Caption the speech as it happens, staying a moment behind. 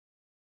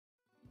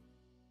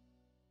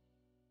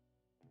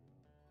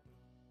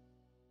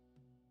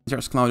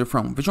There's Claudio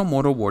from Visual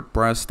Modo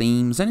WordPress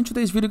themes, and in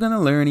today's video,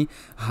 gonna learn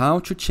how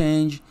to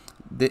change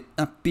the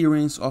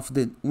appearance of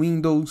the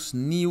Windows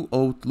new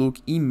Outlook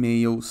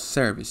email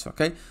service.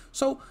 Okay,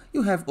 so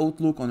you have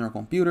Outlook on your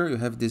computer, you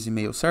have this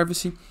email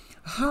service.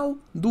 How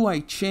do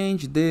I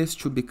change this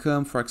to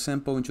become, for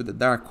example, into the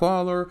dark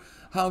color?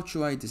 How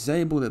should I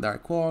disable the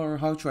dark color?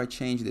 How should I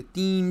change the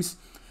themes?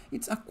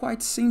 It's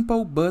quite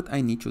simple, but I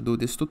need to do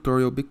this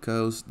tutorial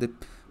because the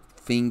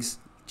things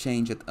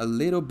change it a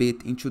little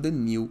bit into the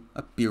new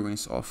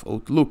appearance of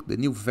Outlook, the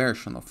new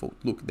version of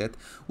Outlook that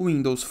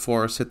Windows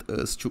forced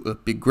us to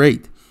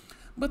upgrade.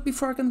 But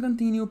before I can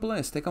continue,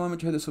 please take a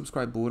moment to hit the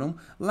subscribe button,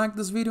 like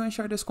this video and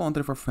share this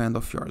content for a friend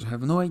of yours. I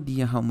have no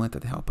idea how much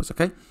that helps us,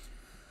 okay?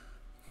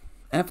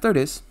 After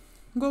this,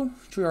 go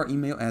to your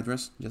email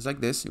address, just like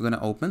this. You're gonna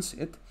open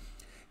it.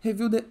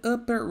 Review the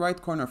upper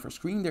right corner of your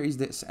screen. There is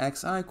this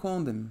X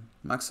icon, the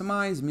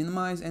maximize,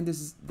 minimize, and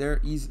there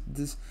is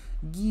this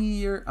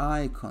gear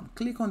icon.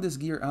 Click on this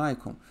gear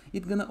icon.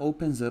 It's gonna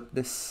opens up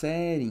the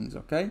settings,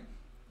 okay?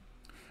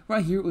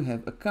 Right here we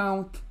have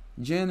account,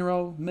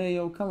 general,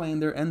 mail,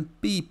 calendar, and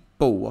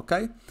people,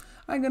 okay?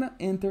 I'm gonna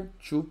enter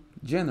to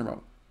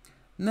general.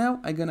 Now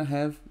I'm gonna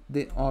have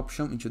the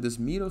option into this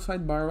middle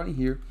sidebar right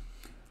here.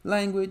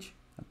 Language,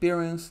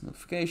 appearance,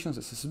 notifications,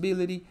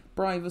 accessibility,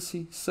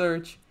 privacy,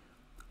 search,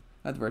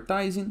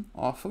 advertising,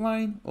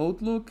 offline,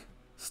 Outlook,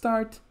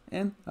 start,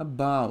 and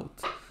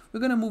about. We're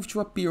gonna move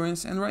to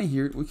appearance, and right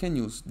here we can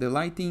use the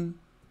light theme,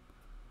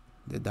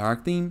 the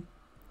dark theme.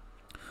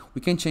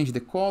 We can change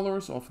the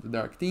colors of the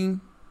dark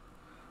theme,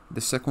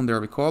 the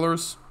secondary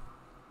colors.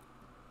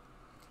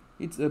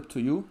 It's up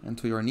to you and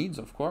to your needs,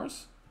 of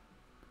course.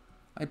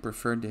 I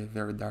prefer the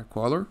very dark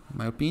color, in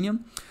my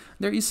opinion.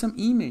 There is some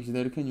image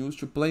that you can use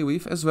to play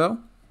with as well,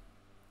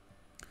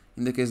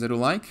 in the case that you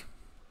like.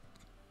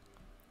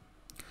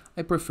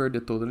 I prefer the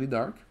totally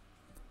dark,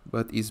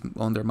 but is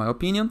under my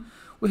opinion.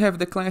 We have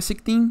the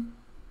classic theme,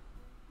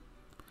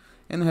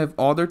 and we have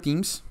other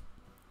themes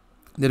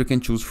that you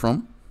can choose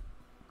from.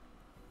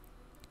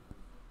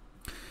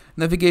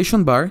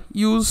 Navigation bar,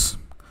 use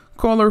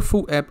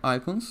colorful app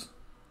icons.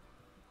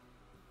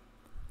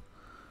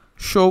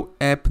 Show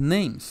app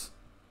names,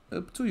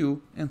 up to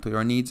you and to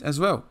your needs as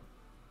well.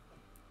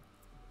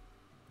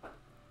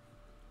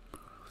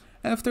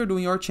 After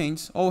doing your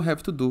change, all you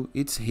have to do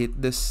is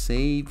hit the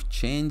Save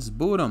Change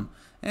button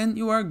and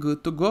you are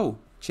good to go.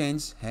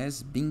 Change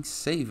has been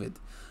saved.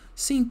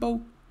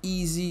 Simple,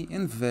 easy,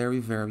 and very,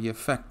 very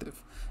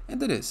effective. And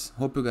that is.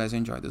 Hope you guys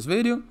enjoyed this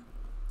video,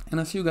 and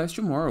I'll see you guys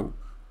tomorrow.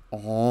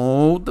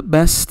 All the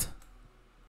best!